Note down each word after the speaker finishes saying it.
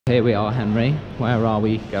Here we are, Henry. Where are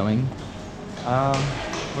we going?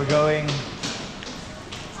 We're going...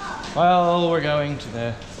 Well, we're going to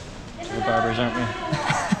the barbers, aren't we?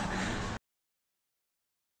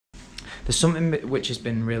 There's something which has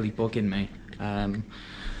been really bugging me,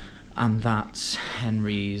 and that's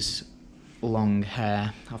Henry's long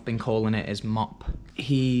hair. I've been calling it his mop.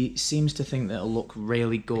 He seems to think that it'll look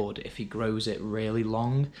really good if he grows it really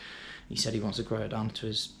long. He said he wants to grow it down to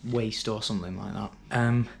his waist or something like that.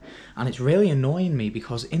 And it's really annoying me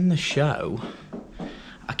because in the show,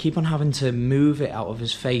 I keep on having to move it out of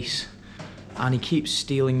his face, and he keeps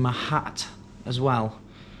stealing my hat as well.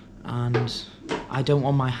 And I don't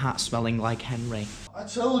want my hat smelling like Henry. I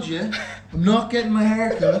told you, I'm not getting my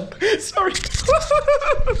hair cut. Sorry.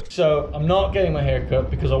 So, I'm not getting my hair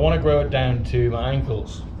cut because I want to grow it down to my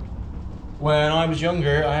ankles. When I was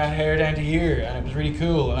younger, I had hair down to here, and it was really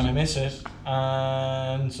cool, and I miss it.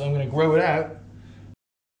 And so I'm going to grow it out.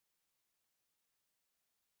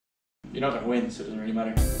 You're not going to win, so it doesn't really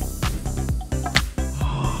matter.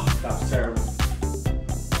 That was terrible.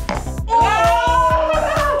 Oh,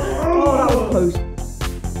 that was close.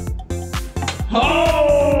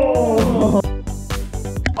 Oh!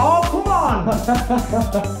 Oh, come on!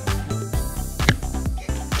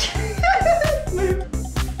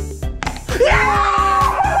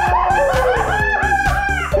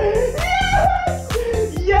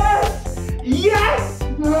 Yes! Yes!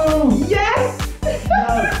 No! Yes!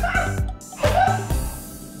 No!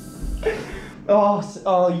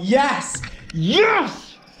 Oh, yes!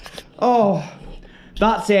 Yes! Oh,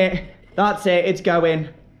 that's it. That's it. It's going.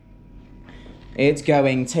 It's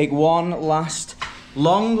going. Take one last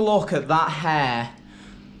long look at that hair.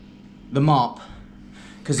 The mop.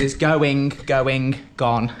 Because it's going,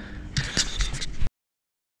 gone.